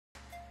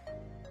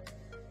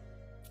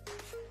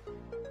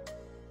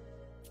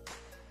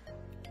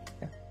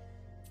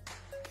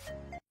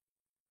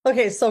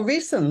Okay, so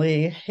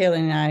recently, Haley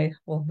and I,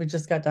 well, we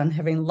just got done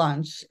having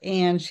lunch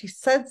and she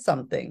said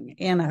something.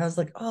 And I was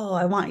like, oh,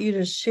 I want you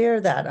to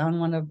share that on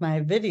one of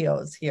my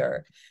videos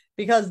here.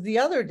 Because the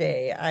other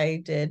day I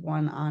did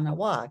one on a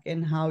walk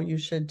and how you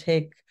should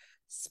take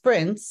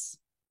sprints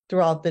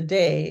throughout the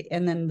day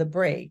and then the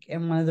break.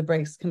 And one of the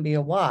breaks can be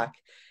a walk.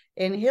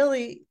 And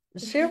Haley,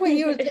 share what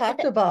you had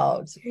talked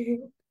about.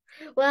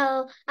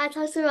 Well, I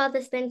talked about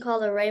this thing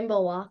called a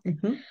rainbow walk,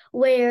 Mhm.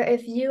 where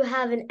if you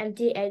have an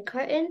empty egg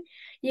carton,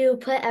 you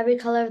put every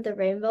color of the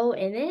rainbow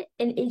in it,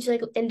 in each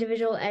like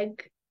individual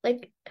egg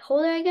like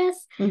holder, I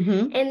guess.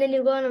 Mhm. And then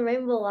you go on a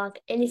rainbow walk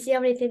and you see how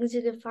many things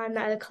you can find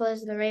that are the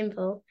colors of the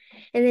rainbow.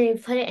 And then you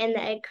put it in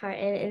the egg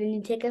carton and then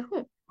you take it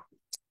home.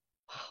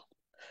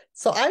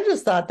 So I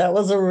just thought that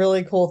was a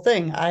really cool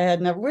thing. I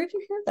had never, where did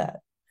you hear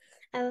that?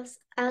 I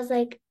was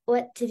like,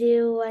 what to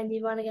do when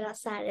you want to get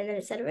outside? And then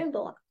it said a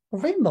rainbow walk. A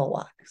rainbow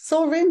walk.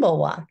 So a rainbow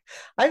walk.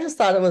 I just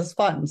thought it was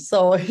fun.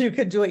 So you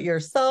could do it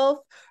yourself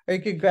or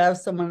you could grab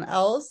someone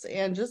else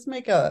and just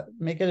make an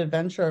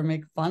adventure or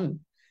make fun.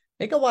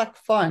 Make a walk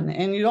fun.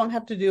 And you don't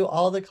have to do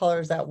all the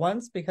colors at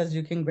once because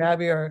you can grab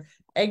your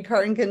egg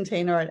carton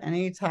container at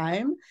any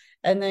time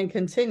and then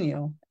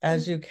continue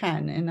as you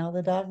can. And now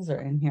the dogs are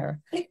in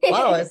here.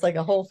 Wow, it's like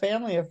a whole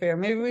family affair.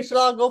 Maybe we should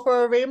all go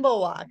for a rainbow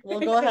walk.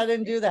 We'll go ahead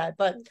and do that.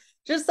 But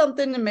just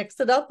something to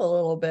mix it up a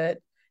little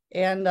bit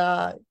and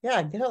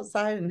yeah, get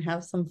outside and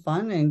have some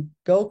fun and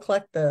go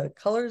collect the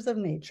colors of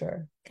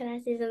nature. Can I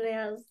say something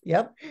else?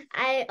 Yep.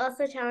 I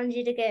also challenge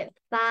you to get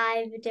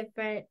 5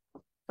 different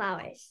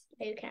flowers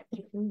that you can.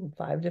 Ooh,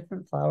 5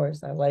 different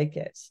flowers. I like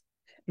it.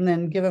 And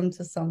then give them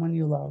to someone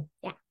you love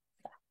Yeah.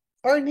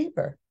 or a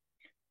neighbor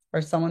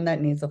or someone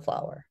that needs a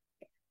flower.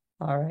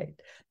 All right.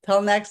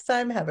 Till next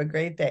time, have a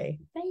great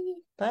day.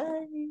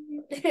 Bye.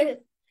 Bye.